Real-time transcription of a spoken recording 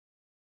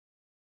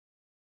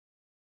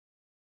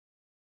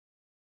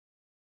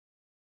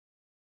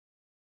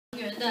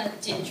的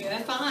解决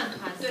方案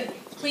团队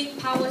Clean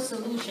Power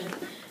Solution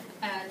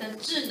的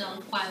智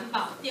能环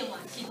保电网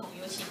系统，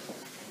有请。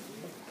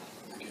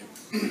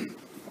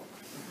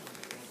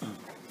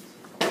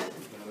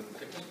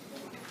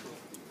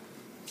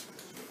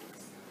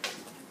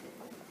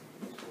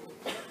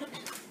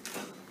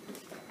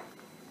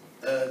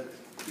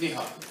你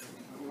好，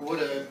我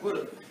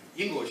的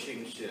英国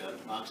姓是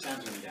Marc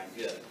Stanton 两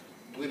个，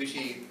对不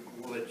起，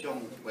我的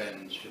中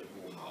文是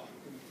不好。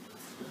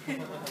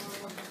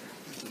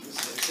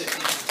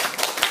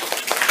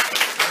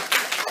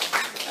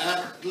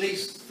At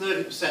least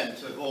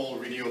 30% of all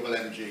renewable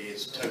energy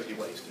is totally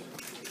wasted.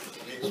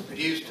 It's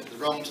produced at the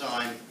wrong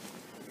time,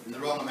 in the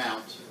wrong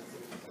amount,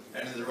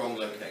 and in the wrong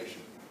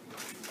location.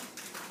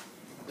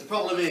 The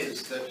problem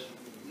is that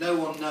no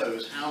one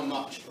knows how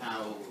much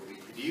power will be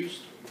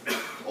produced,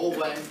 or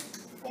when,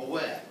 or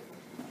where.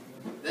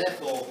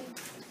 Therefore,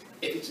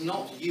 if it's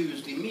not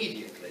used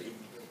immediately,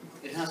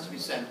 it has to be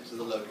sent to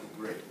the local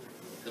grid,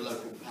 the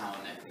local power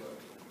network.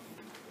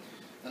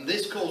 And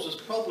this causes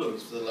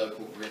problems for the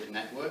local grid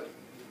network,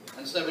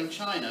 and so in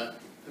China,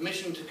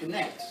 permission to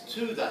connect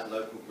to that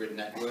local grid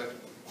network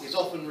is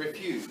often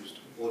refused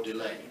or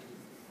delayed.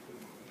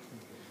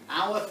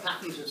 Our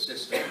patented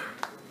system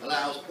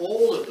allows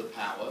all of the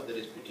power that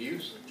is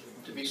produced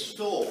to be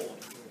stored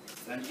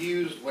and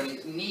used when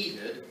it's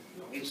needed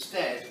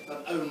instead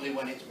of only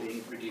when it's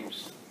being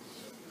produced.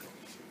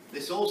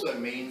 This also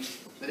means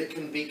that it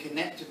can be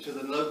connected to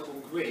the local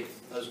grid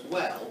as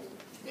well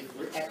if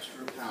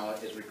extra power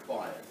is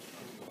required.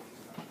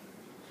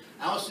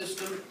 Our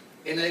system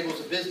enables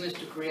a business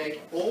to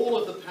create all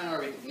of the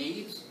power it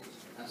needs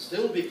and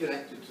still be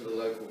connected to the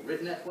local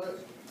grid network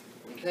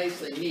in case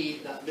they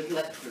need that little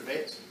extra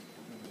bit,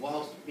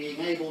 whilst being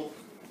able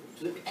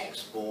to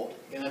export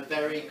in a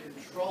very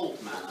controlled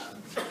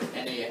manner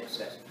any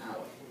excess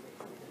power.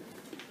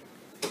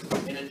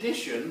 In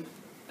addition,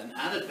 an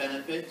added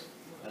benefit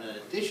and an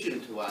addition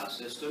to our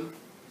system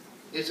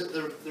is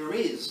that there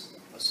is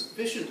a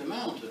sufficient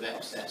amount of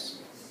excess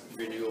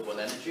renewable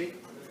energy.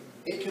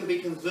 It can be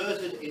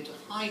converted into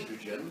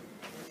hydrogen,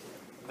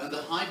 and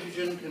the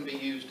hydrogen can be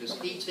used as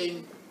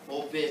heating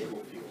or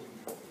vehicle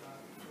fuel.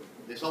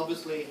 This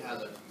obviously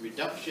has a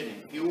reduction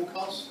in fuel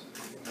costs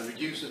and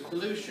reduces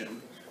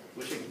pollution,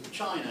 which in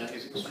China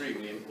is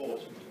extremely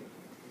important.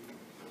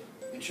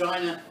 In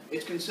China,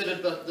 it's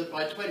considered that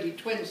by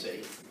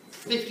 2020,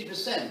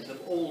 50% of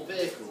all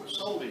vehicles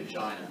sold in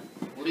China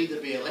will either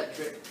be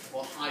electric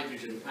or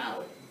hydrogen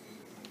powered.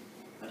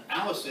 And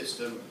our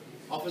system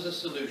offers a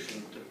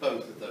solution to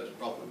both of those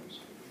problems.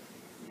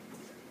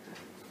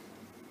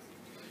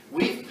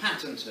 We've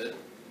patented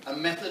a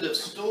method of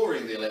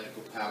storing the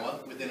electrical power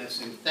within a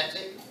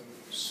synthetic,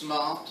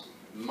 smart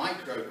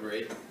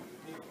microgrid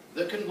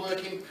that can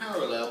work in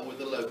parallel with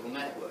the local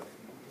network.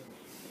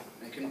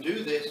 It can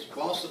do this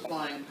while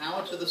supplying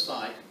power to the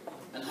site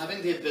and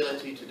having the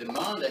ability to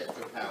demand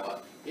extra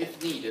power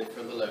if needed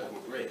from the local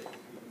grid.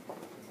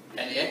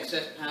 Any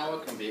excess power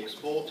can be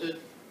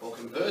exported or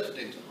converted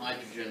into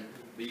hydrogen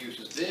for use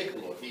as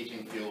vehicle or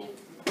heating fuel,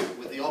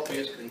 with the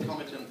obvious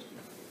concomitant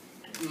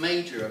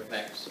major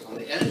effects on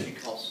the energy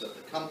costs of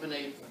the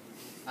company,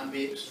 and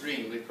be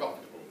extremely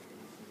profitable.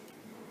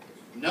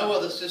 No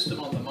other system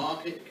on the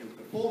market can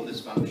perform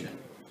this function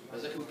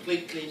as a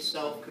completely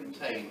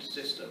self-contained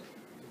system.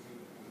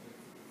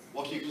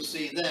 What you can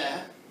see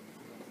there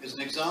is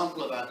an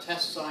example of our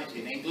test site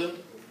in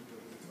England,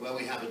 where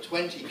we have a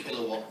 20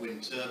 kilowatt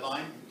wind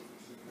turbine,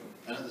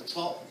 and at the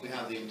top we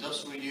have the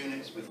industrial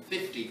units with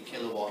 50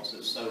 kilowatts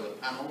of solar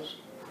panels.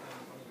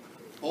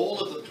 All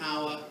of the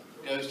power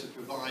goes to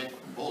provide,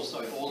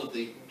 all of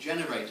the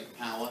generated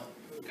power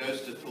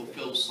goes to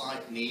fulfill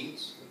site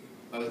needs,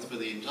 both for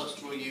the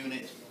industrial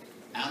unit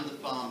and the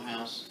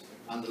farmhouse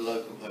and the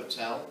local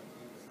hotel.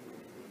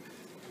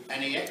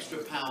 Any extra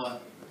power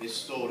is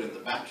stored in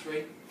the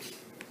battery,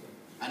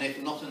 and if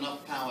not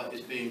enough power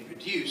is being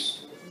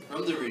produced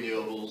from the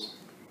renewables,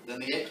 then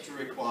the extra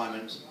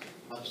requirements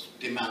are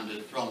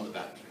demanded from the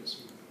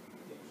batteries.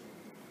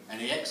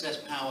 Any excess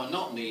power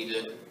not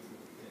needed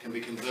can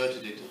be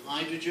converted into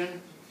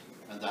hydrogen,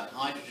 and that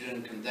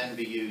hydrogen can then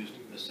be used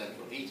as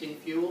central heating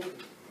fuel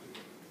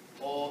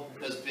or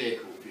as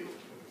vehicle fuel.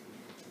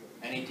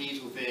 Any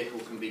diesel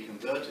vehicle can be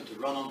converted to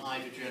run on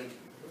hydrogen,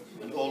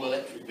 and all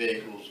electric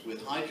vehicles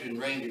with hydrogen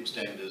range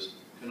extenders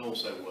can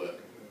also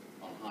work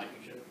on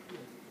hydrogen.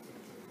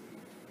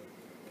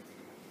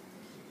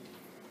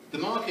 The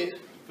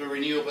market for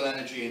renewable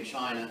energy in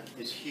China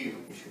is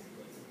huge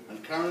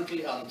and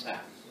currently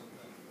untapped.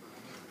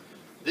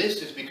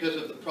 This is because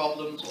of the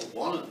problems, or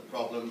one of the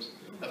problems,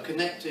 of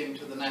connecting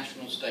to the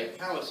national state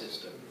power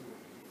system.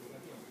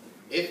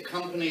 If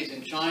companies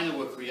in China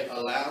were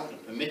allowed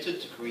and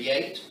permitted to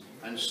create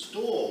and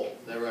store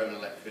their own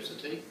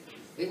electricity,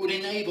 it would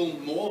enable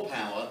more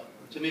power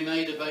to be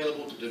made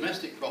available to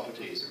domestic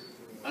properties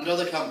and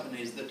other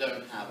companies that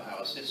don't have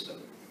our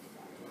system.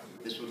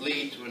 This would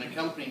lead to an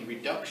accompanying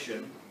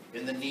reduction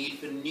in the need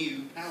for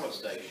new power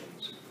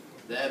stations,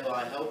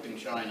 thereby helping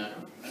China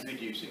and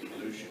reducing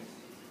pollution.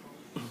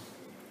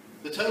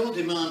 The total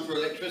demand for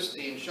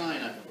electricity in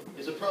China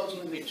is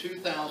approximately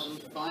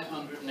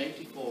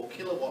 2,584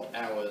 kilowatt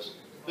hours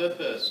per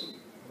person,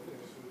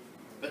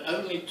 but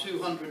only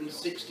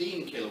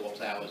 216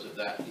 kilowatt hours of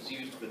that is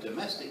used for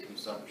domestic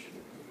consumption.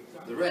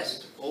 The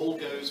rest all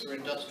goes for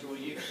industrial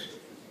use.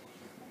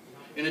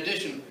 In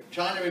addition,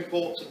 China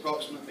imports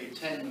approximately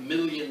 10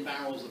 million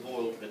barrels of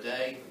oil per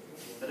day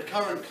at a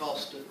current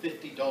cost of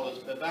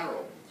 $50 per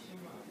barrel.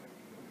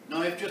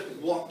 Now, if just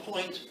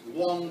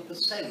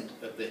 0.1%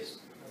 of this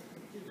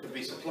could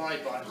be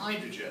supplied by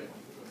hydrogen,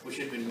 which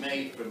had been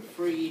made from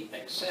free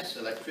excess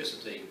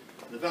electricity,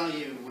 the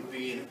value would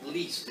be at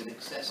least in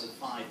excess of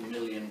 $5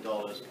 million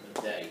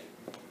per day,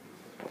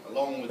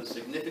 along with a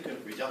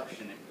significant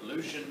reduction in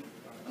pollution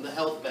and the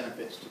health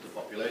benefits to the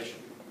population.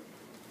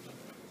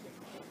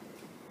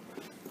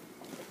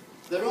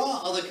 There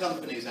are other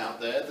companies out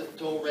there that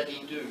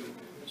already do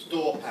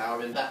store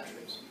power in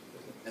batteries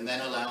and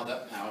then allow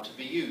that power to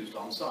be used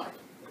on site.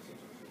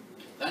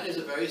 That is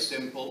a very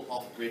simple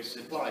off-grid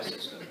supply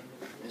system.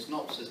 It's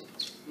not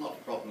a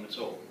problem at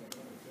all.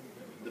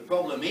 The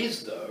problem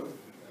is, though,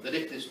 that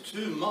if there's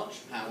too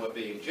much power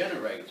being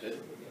generated,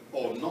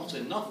 or not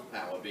enough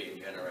power being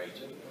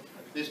generated,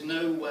 there's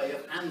no way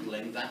of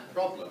handling that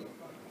problem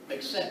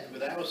except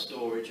with our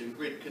storage and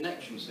grid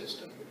connection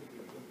system.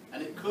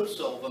 And it could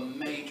solve a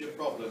major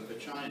problem for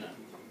China.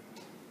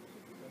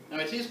 Now,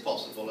 it is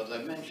possible, as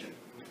I mentioned,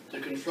 to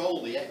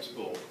control the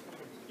export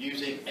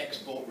using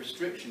export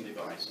restriction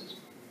devices.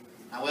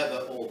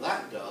 However, all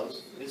that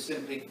does is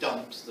simply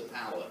dumps the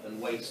power and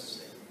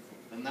wastes it,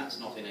 and that's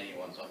not in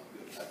anyone's good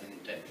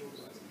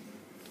intentions.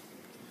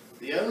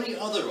 The only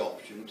other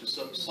option to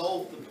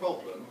solve the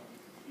problem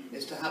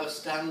is to have a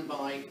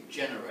standby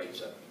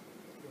generator.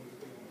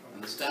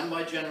 And the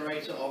standby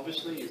generator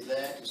obviously is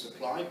there to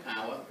supply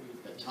power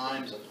at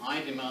times of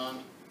high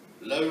demand,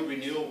 low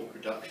renewable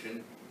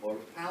production, or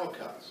of power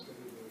cuts.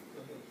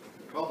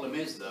 The problem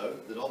is, though,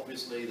 that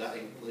obviously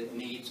it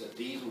needs a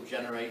diesel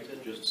generator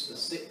just to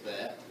sit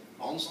there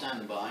on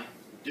standby,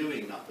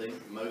 doing nothing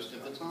most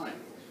of the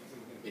time.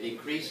 It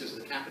increases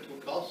the capital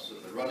costs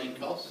and the running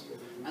costs,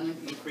 and it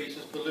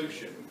increases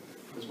pollution,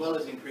 as well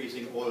as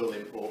increasing oil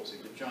imports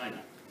into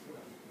China.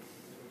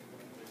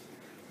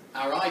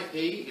 Our IP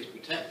is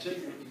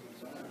protected.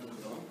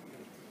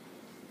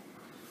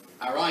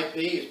 Our IP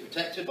is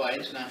protected by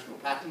international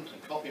patent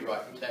and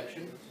copyright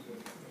protection.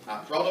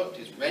 Our product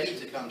is ready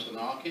to come to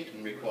market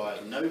and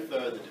requires no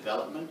further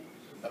development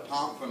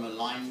apart from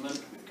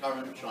alignment with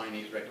current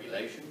Chinese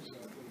regulations.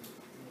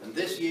 And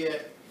this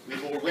year,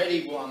 we've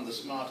already won the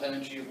Smart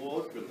Energy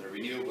Award from the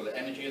Renewable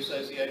Energy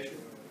Association.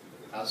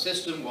 Our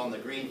system won the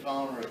Green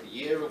Farmer of the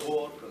Year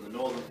Award from the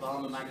Northern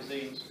Farmer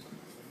magazines.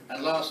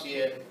 And last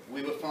year,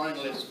 we were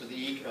finalists for the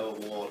Eco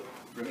Award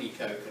from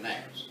Eco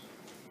Connect.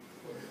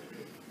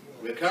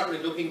 We're currently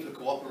looking for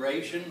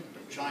cooperation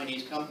from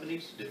Chinese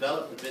companies to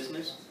develop the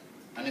business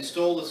and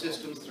install the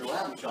systems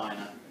throughout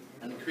China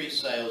and increase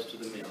sales to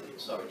the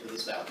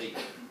southeast.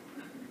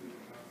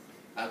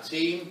 Our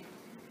team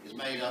is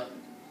made up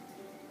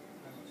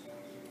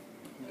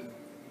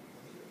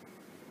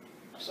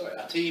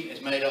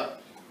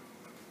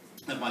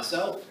of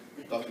myself,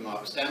 Dr.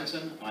 Marc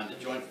Stanton. I'm the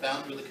joint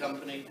founder of the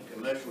company and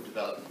commercial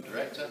development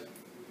director.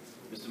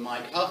 Mr.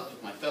 Mike Huff,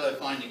 my fellow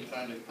founding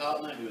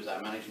partner, who is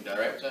our managing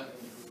director.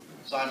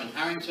 Simon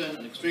Harrington,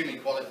 an extremely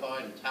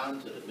qualified and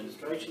talented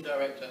administration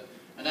director.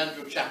 And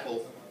Andrew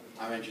Chappell,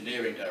 our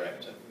engineering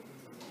director.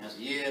 He has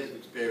years of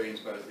experience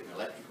both in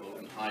electrical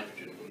and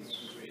hydrogen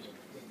industries.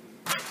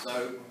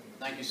 So,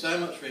 thank you so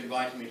much for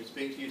inviting me to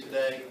speak to you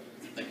today.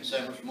 Thank you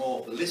so much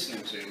more for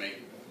listening to me.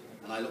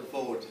 And I look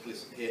forward to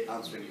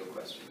answering your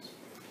questions.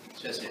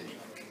 Cheers, Henry.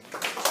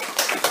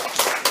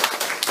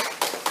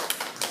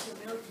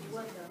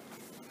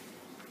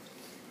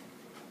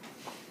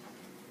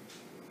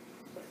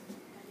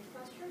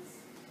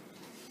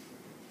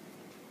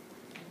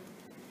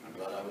 I'm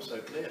glad I was so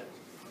clear.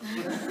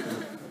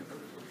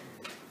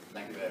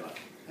 Thank you very much.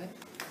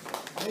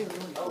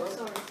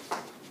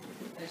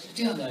 是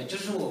这样的，就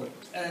是我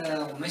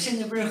们现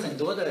在不是很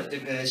多的这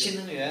个新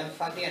能源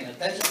发电的，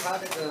但是它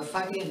这个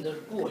发电都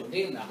是不稳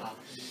定的哈。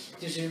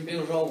就是比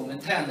如说我们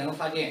太阳能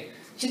发电，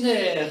现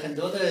在很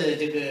多的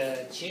这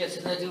个企业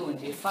存在这个问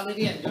题，发的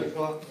电就是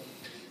说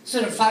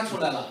虽然发出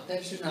来了，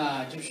但是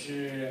呢就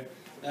是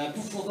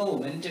不符合我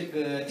们这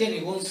个电力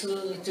公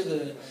司这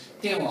个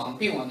电网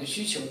并网的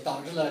需求，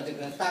导致了这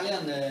个大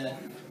量的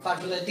发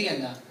出的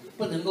电呢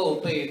不能够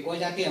被国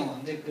家电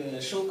网这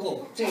个收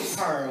购，这一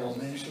块儿我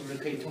们是不是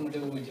可以通过这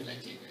个问题来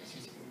解决？谢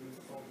谢。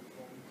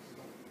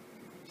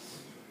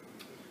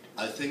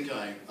I think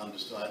I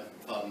understood,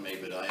 pardon me,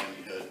 but I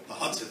only heard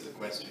part of the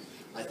question.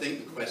 I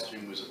think the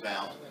question was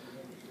about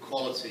the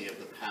quality of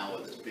the power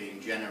that's being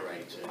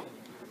generated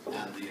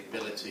and the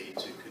ability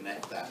to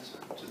connect that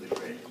to the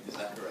grid. Is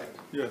that correct?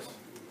 Yes.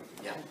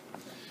 Yeah.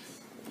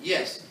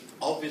 Yes,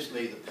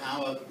 obviously the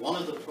power, one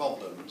of the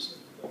problems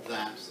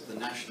that the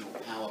national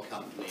power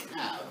company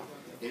have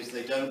is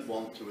they don't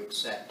want to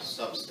accept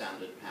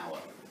substandard power.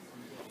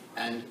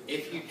 And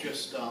if you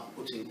just start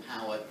putting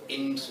power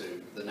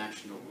into the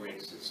national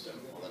grid system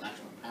or the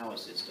national power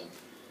system,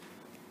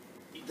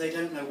 they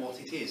don't know what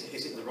it is.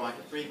 Is it the right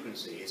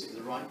frequency? Is it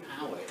the right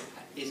power?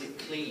 Is it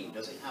clean?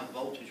 Does it have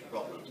voltage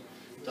problems?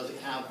 Does it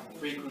have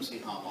frequency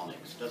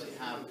harmonics? Does it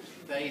have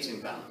phase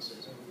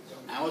imbalances?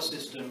 Our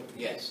system,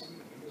 yes,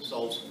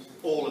 solves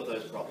all of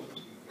those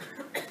problems.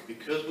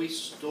 Because we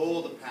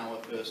store the power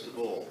first of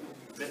all,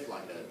 a bit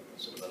like a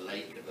sort of a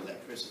lake of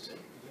electricity,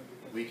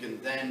 we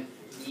can then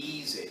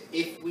ease it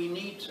if we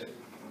need to.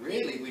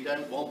 Really, we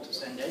don't want to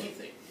send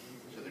anything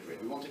to the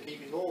grid. We want to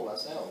keep it all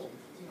ourselves.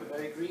 We're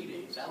very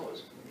greedy, it's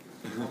ours.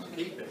 We want to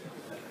keep it.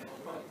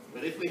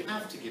 But if we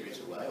have to give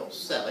it away, or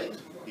sell it,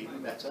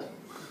 even better,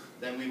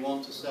 then we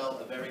want to sell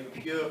a very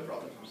pure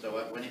product. So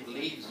when it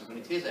leaves, when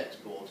it is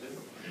exported,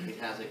 it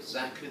has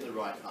exactly the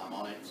right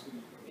harmonics,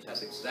 it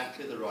has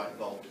exactly the right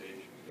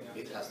voltage,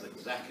 it has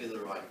exactly the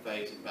right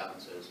phase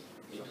imbalances,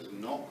 it does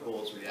not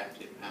cause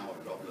reactive power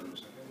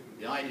problems.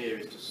 The idea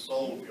is to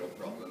solve your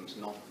problems,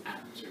 not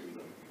add to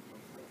them.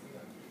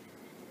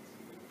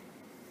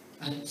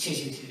 谢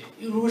谢。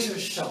如果是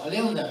少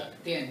量的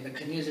电，那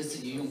肯定是自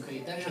己用可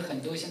以，但是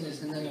很多现在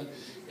是那种，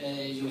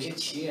有些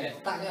企业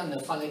大量的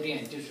发来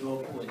电，就是说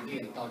不稳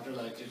定，导致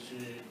了就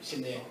是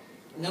现在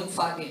能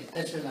发电，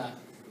但是呢，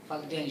发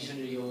的电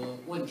是有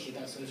问题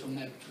的，所以说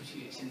卖不出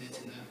去，现在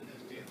存在很多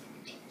这样的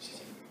问题。谢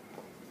谢。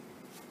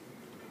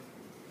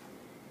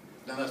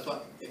Now that's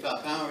what, if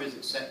our power is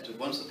accepted,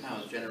 once the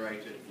power is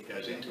generated, it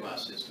goes into our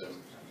system,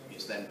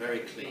 it's then very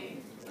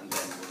clean, and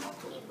then will not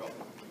cause a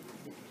problem.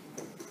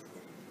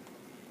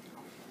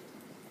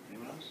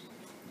 Anyone else?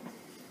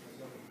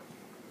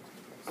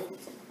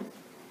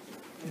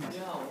 你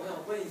好，我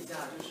想问一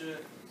下，就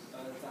是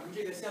咱们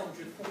这个项目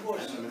是通过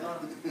什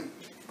么？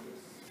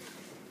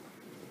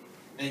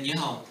你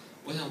好，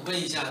我想问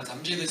一下，咱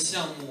们这个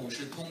项目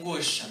是通过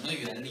什么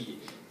原理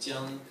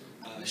将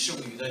剩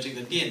余的这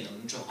个电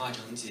能转化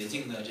成洁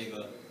净的这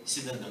个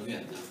新的能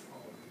源的？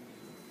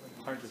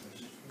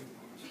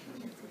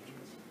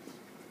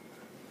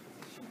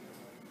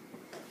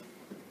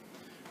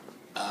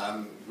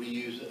 We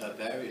use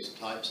various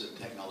types of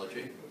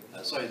technology.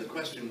 Sorry, the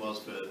question was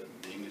for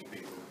the English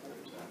people,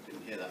 I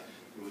didn't hear that.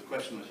 The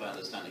question, if I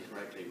understand it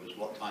correctly, was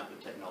what type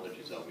of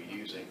technologies are we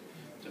using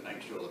to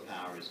make sure the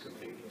power is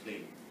completely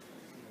clean?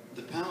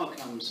 The power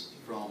comes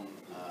from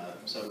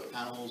solar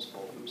panels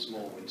or from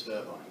small wind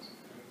turbines.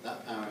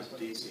 That power is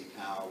DC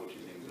power which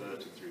is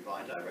inverted through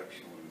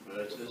bidirectional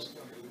inverters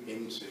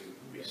into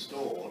be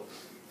stored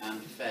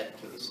and fed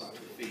to the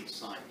feed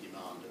site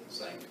demand at the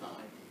same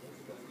time.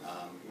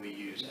 We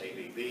use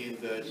ABB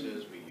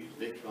inverters, we use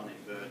Victron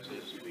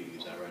inverters, we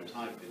use our own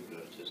type of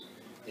inverters.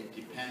 It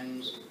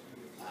depends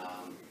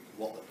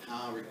what the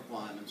power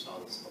requirements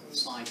of the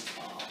site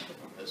are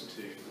as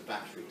to the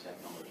battery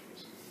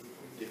technologies.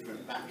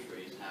 Different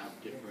batteries have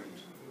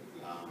different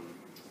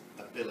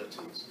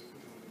abilities.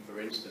 For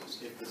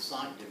instance, if the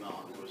site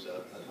demand was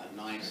a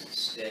nice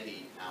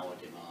steady power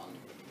demand,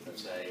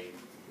 let's say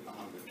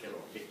 100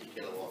 kilowatts, 50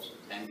 kilowatts, or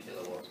 10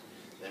 kilowatts,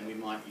 then we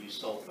might use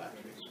salt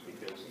batteries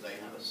because they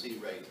have a C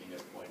rating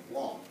of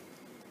 0.1,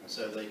 and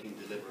so they can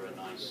deliver a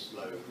nice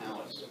slow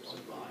power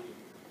supply.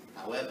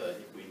 However,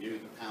 if we knew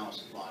the power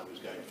supply was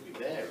going to be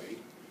varied,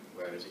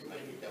 whereas it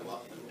may go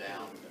up and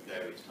down at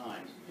various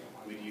times,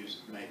 we'd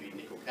use maybe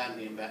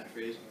nickel-cadmium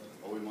batteries,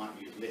 or we might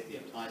use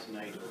lithium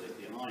titanate or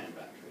lithium-ion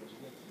batteries.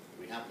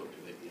 We have looked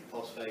at lithium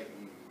phosphate,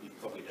 and you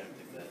probably don't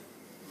think they're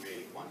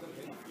really quite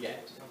good enough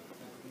yet.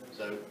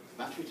 So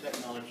battery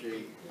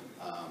technology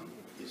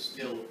is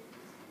still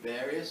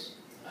various,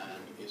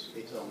 and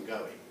it's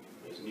ongoing.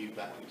 As new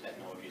battery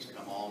technologies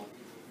come on,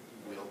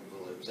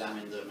 we'll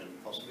examine them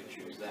and possibly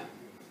choose them.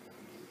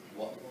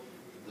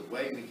 The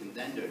way we can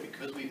then do it,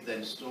 because we've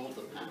then stored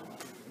the power,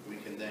 we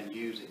can then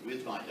use it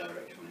with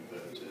bidirectional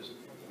inverters.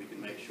 We can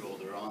make sure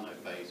there are no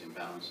phase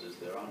imbalances,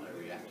 there are no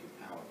reactive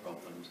power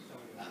problems,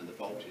 and the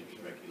voltage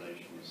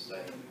regulation is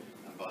safe.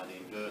 And by the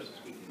inverters,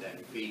 we can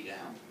then feed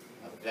out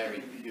a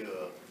very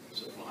pure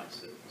supply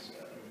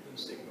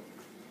signal.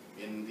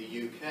 In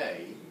the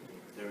UK,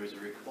 there is a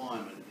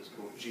requirement that's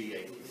called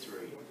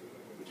G83,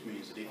 which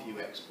means that if you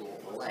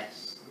export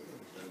less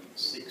than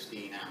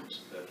 16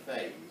 amps per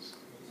phase,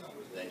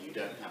 then you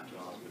don't have to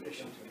ask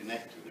permission to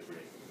connect to the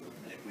grid.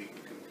 And if we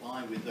can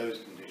comply with those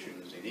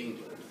conditions in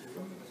England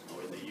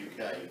or in the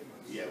UK,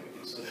 yeah,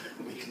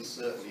 we can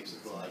certainly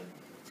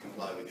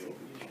comply with your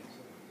conditions.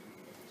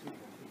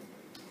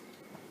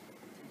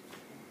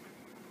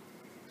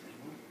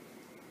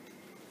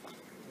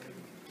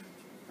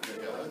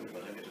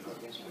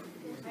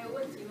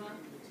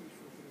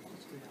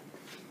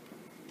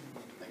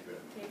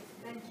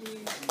 Thank you.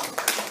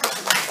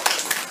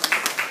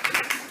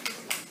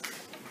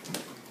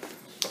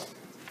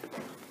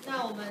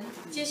 那我们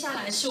接下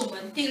来是我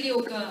们第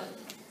6个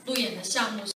路演的项目。